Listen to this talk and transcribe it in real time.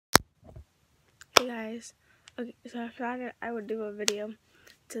Hey guys, okay, so I thought I would do a video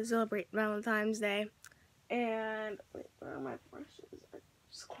to celebrate Valentine's Day, and wait, where are my brushes? I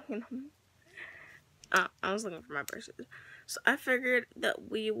just cleaned them. I was looking for my brushes, so I figured that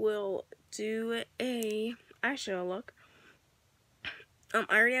we will do a eyeshadow look. I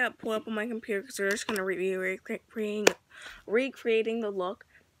already have it pulled up on my computer because we're just gonna recreating the look.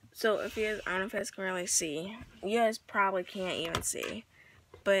 So if you guys, I don't know if you guys can really see, you guys probably can't even see,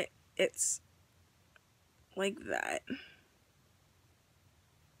 but it's like that.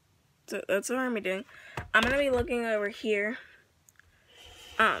 So that's what I'm doing. I'm gonna be looking over here.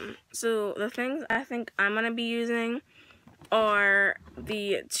 So the things I think I'm gonna be using are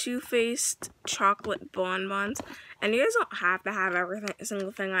the Too Faced chocolate bonbons, and you guys don't have to have every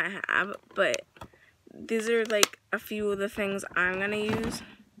single thing I have, but these are like a few of the things I'm gonna use.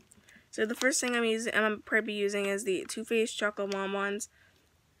 So the first thing I'm probably using is the Too Faced chocolate bonbons.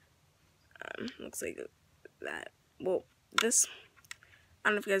 Looks like that. Well, this, I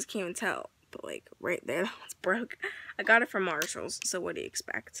don't know if you guys can even tell, but like right there, that one's broke. I got it from Marshall's, so what do you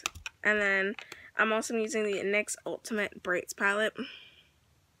expect? And then I'm also using the NYX Ultimate Brights palette.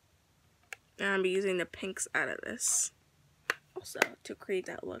 And I'll be using the pinks out of this also to create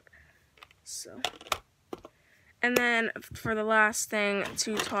that look. So, and then for the last thing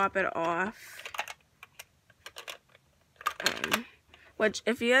to top it off, which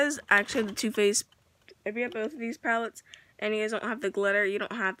if you guys actually the Too Faced, if you have both of these palettes and you guys don't have the glitter, you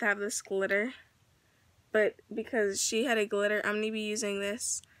don't have to have this glitter. But because she had a glitter, I'm gonna be using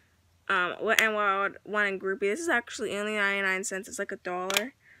this. And what I would want in groupie, this is actually only 99 cents. It's like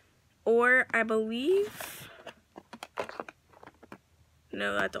 $1. Or I believe,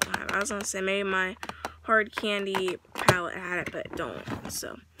 no, I don't have it. I was gonna say maybe my hard candy palette had it, but it don't.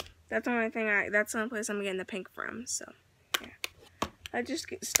 So that's the only thing that's the only place I'm getting the pink from. So yeah, I just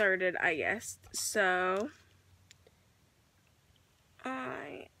get started, I guess. So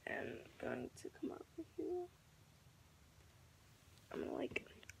I am going to come up with here. I'm gonna like,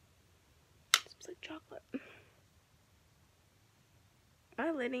 it's like chocolate. My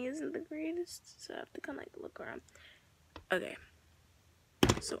lighting isn't the greatest, so I have to kind of like look around. Okay,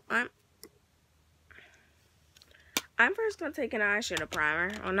 so I'm first gonna take an eyeshadow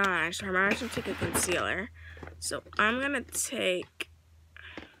primer. Well, not an eyeshadow primer. I'm actually take a concealer. So I'm gonna take.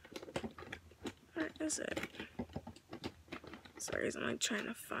 Where is it? Sorry, I'm like trying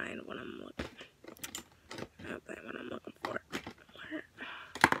to find what I'm looking. Not that what I'm looking for. Where?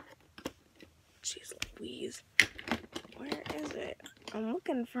 Jeez Louise. Where is it? I'm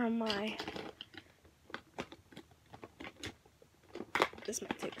looking for my. This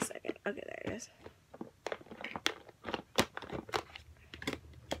might take a second. Okay, there it is.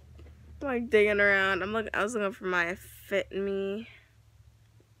 I'm like digging around. I was looking for my Fit Me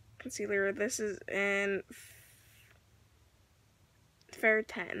concealer. This is in Fair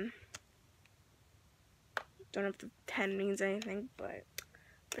 10. Don't know if the 10 means anything, but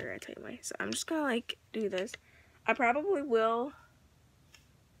figure I tell you why. So I'm just gonna like do this. I'm probably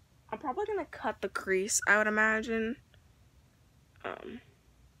gonna cut the crease, I would imagine.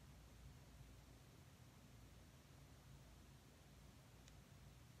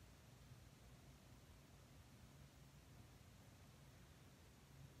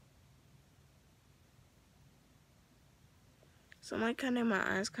 So I'm like cutting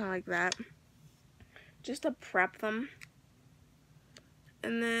my eyes kind of like that, just to prep them.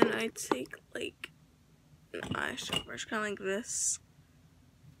 And then I take like an eyeshadow brush, kind of like this,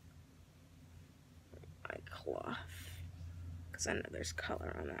 like cloth, because I know there's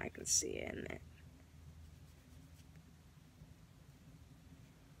color on it. I can see it in it.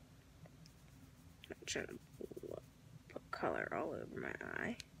 I'm trying to put color all over my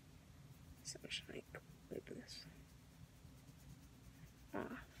eye, so I'm just like wipe this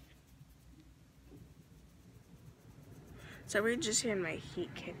off. So we're just hearing my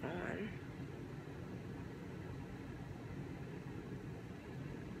heat kick on.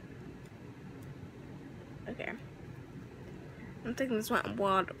 Okay. I'm taking this Wet n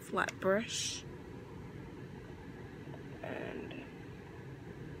Wild flat brush. And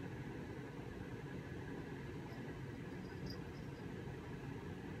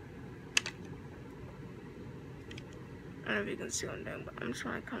I don't know if you can see what I'm doing, but I'm just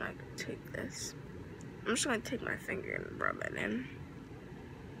gonna kind of like take this. I'm just gonna take my finger and rub it in.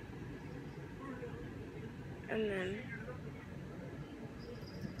 And then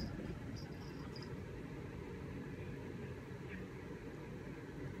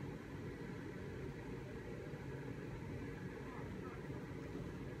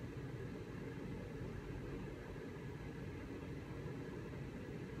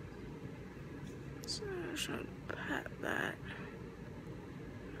So I'm just gonna pat that.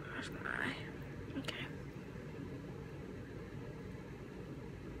 Where's my eye? Okay.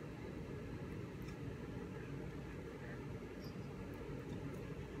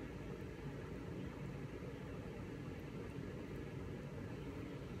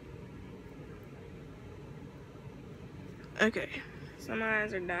 Okay, so my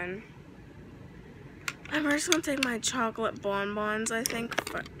eyes are done. I'm just gonna take my chocolate bonbons, I think.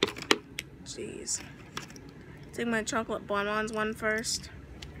 Jeez. Take my chocolate bonbons one first.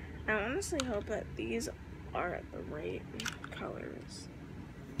 I honestly hope that these are the right colors.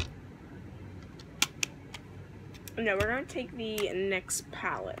 No, we're gonna take the NYX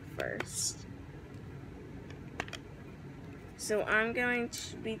palette first. So I'm going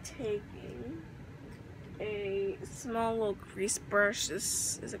to be taking a small little crease brush.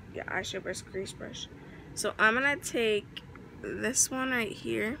 This is a eyeshadow brush, crease brush. So I'm gonna take this one right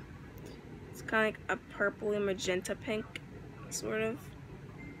here. It's kind of like a purpley magenta pink, sort of.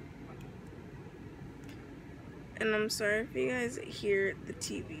 And I'm sorry if you guys hear the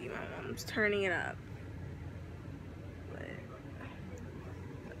TV. My mom's turning it up.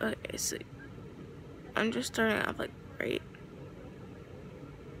 But, okay, so I'm just starting off like right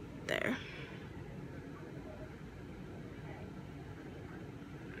there.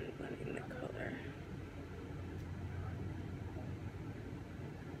 I'm blending the color.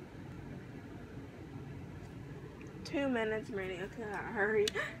 Two minutes remaining. Okay, hurry.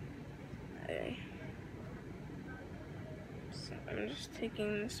 Okay. So I'm just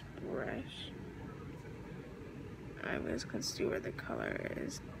taking this brush. I was gonna see where the color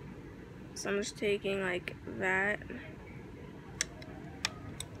is. So I'm just taking like that.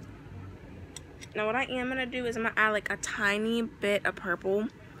 Now what I am gonna do is I'm gonna add like a tiny bit of purple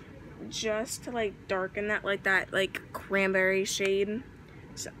just to like darken that, like cranberry shade.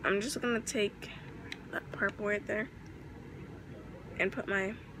 So I'm just gonna take that purple right there and put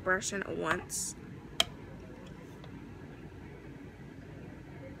my brush in at once.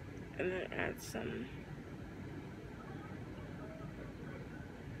 And then add some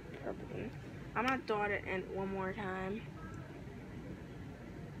purple. I'm gonna dot it in one more time.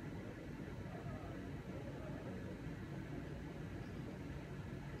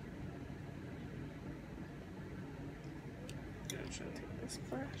 I'm just gonna take this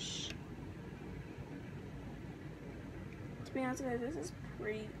brush. To be honest, guys, this is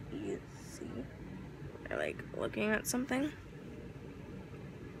pretty easy. I like looking at something.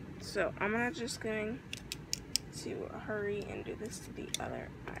 So I'm just going to hurry and do this to the other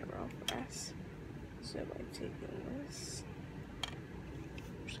eyebrow first. So by taking this,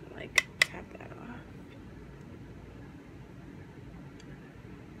 I'm just gonna like tap that off.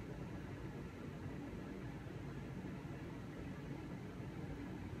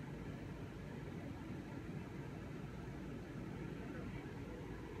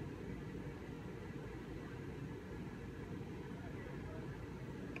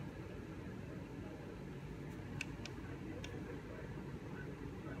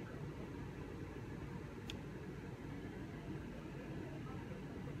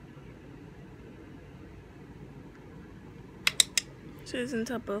 So it's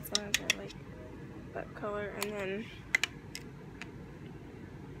until both lines are like that color, and then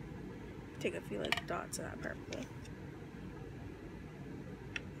take a few like dots of that purple.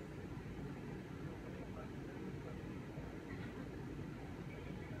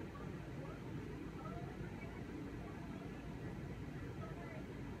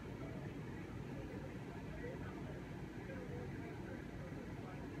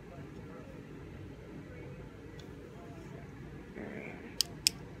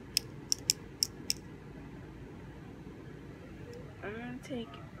 I'm gonna take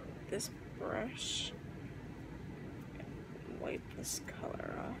this brush and wipe this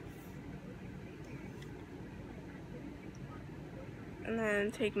color off. And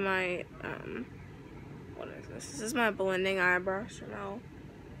then take my, what is this? This is my blending eye brush now.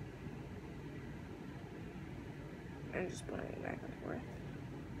 And just blend it back and forth.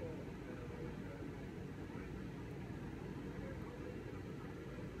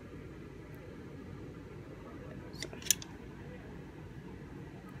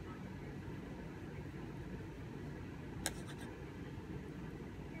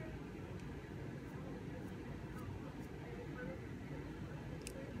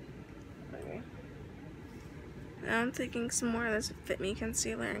 Now I'm taking some more of this Fit Me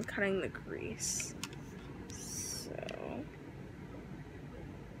concealer and cutting the crease. So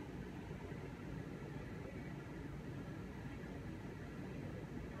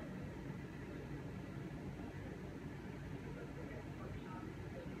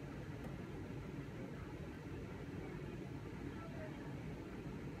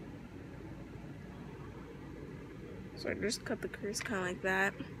So I just cut the crease kind of like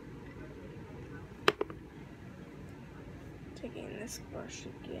that. Taking this brush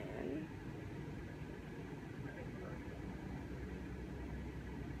again.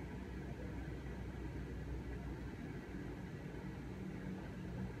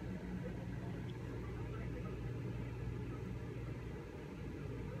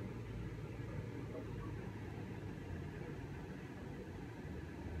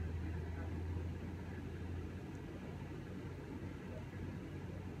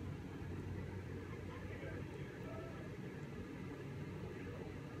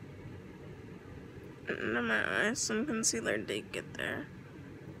 Under my eyes, some concealer did get there,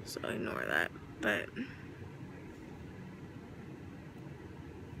 so ignore that. But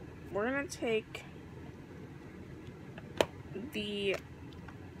we're gonna take the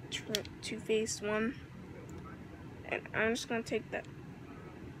Too Faced one, and I'm just gonna take that.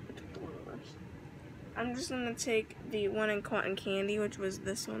 I'm just gonna take the one in Cotton Candy, which was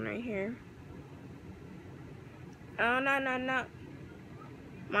this one right here. Oh no no no!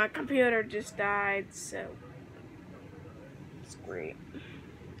 My computer just died, so it's great.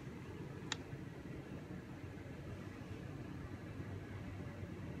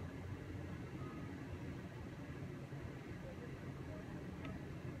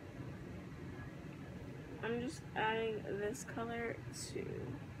 I'm just adding this color to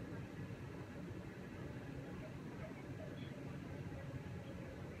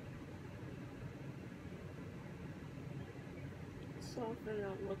soften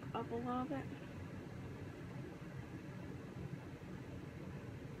the look up a little bit.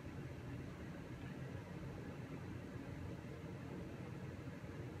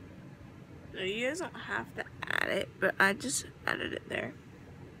 Now, you guys don't have to add it, but I just added it there.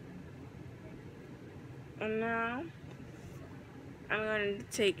 And now I'm going to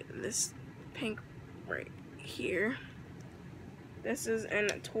take this pink right here. This is in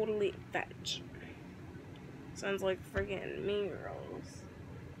Totally Fetch. Sounds like friggin' Mean Girls.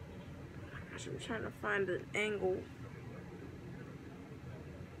 Oh my gosh, I'm trying to find an angle.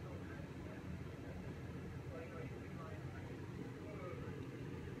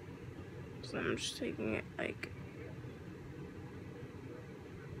 So I'm just taking it like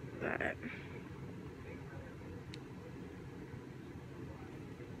that.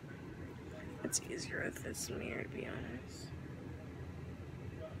 It's easier with this mirror, to be honest.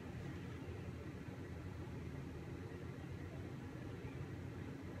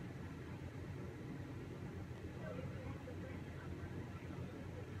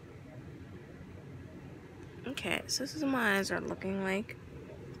 Okay, so this is what my eyes are looking like.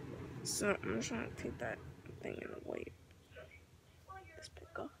 So I'm just trying to take that thing and wipe this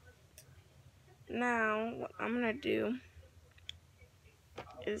pick off. Now, what I'm gonna do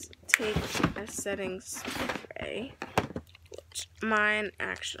is take a setting spray, which mine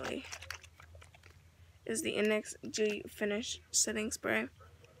actually is the Index G Finish setting spray.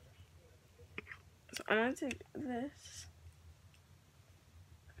 So I'm gonna take this.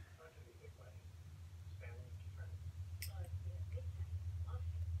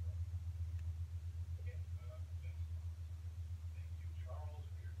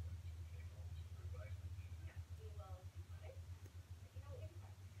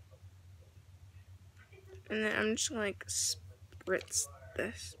 And then I'm just gonna like spritz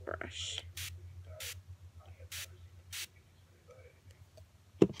this brush.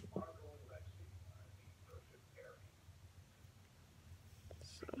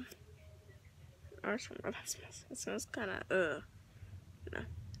 So I just remember that smells. It smells kinda no,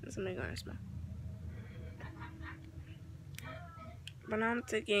 it's something gonna smell. But now I'm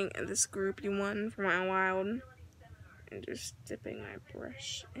taking this groupie one from my Wild and just dipping my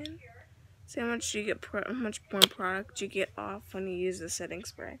brush in. See how much you get, how much more product you get off when you use the setting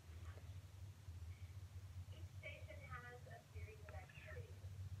spray.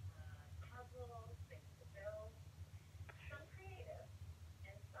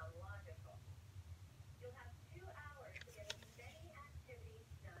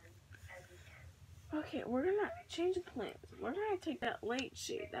 Okay, we're gonna change the plans. We're gonna take that light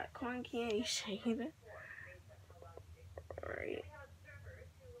shade, that Cotton Candy shade. Right.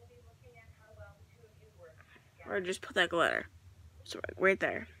 Or just put that glitter. So right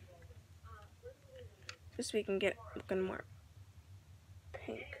there. Just so we can get looking more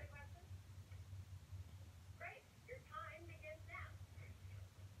pink.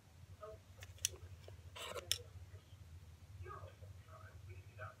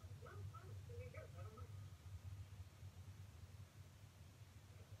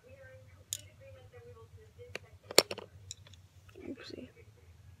 Oopsie.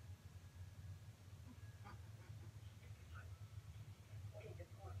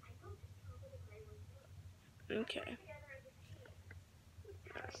 Okay.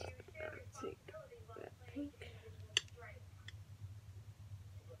 Take that pink.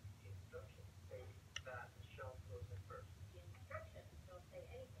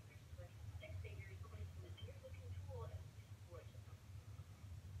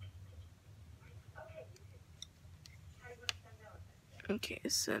 Okay,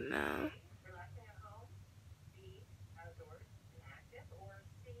 so now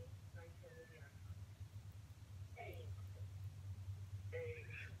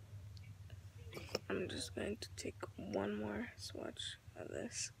I'm just going to take one more swatch of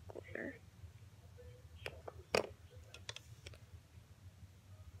this glitter.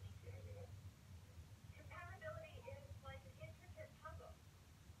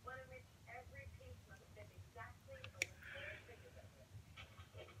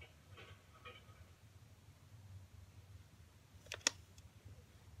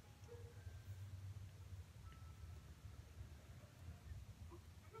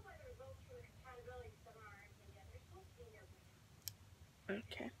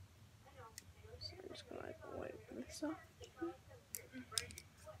 Okay, so I'm just gonna like wipe this off.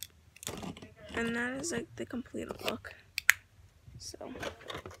 And that is like the complete look. So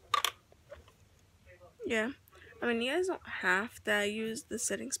yeah, I mean, you guys don't have to use the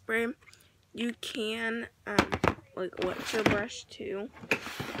setting spray. You can like wet your brush too.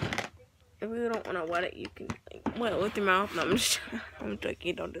 If you don't want to wet it, you can like wet it with your mouth. No, I'm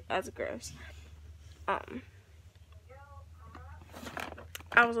joking. Don't do that. That's gross.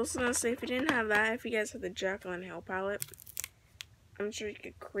 I was also gonna say, if you didn't have that, if you guys have the Jacqueline Hill palette, I'm sure you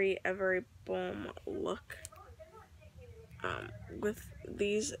could create a very boom look with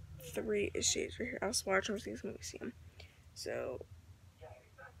these 3 shades right here. I'll swatch them so you can see them. So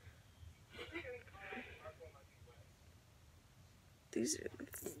these are the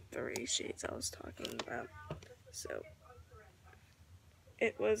 3 shades I was talking about. So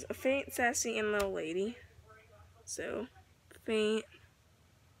it was a faint, sassy, and little lady. So faint,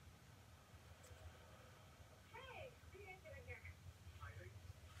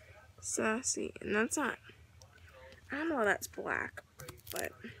 sassy, and that's not, I don't know if that's black,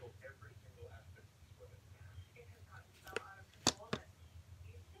 but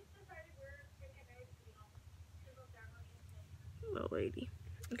little lady.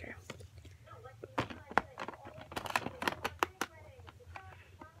 Okay.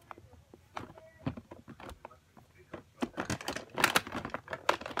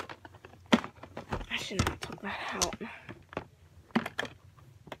 I should not put that out.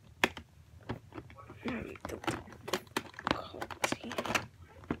 The quality.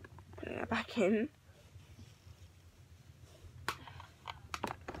 Putting that back in.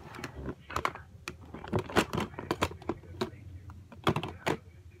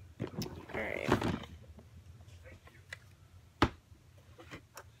 Alright.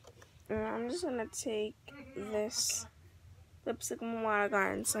 I'm just gonna take this lipstick from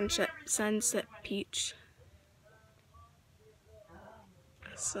Wattpad Sunset Peach.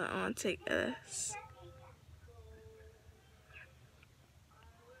 So I'm gonna take this.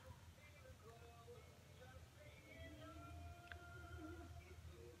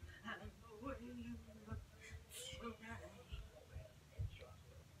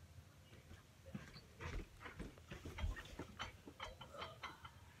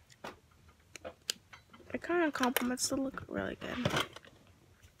 It kind of complements the look really good.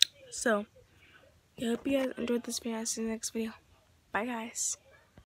 So, I hope you guys enjoyed this video. See you in the next video. Bye, guys.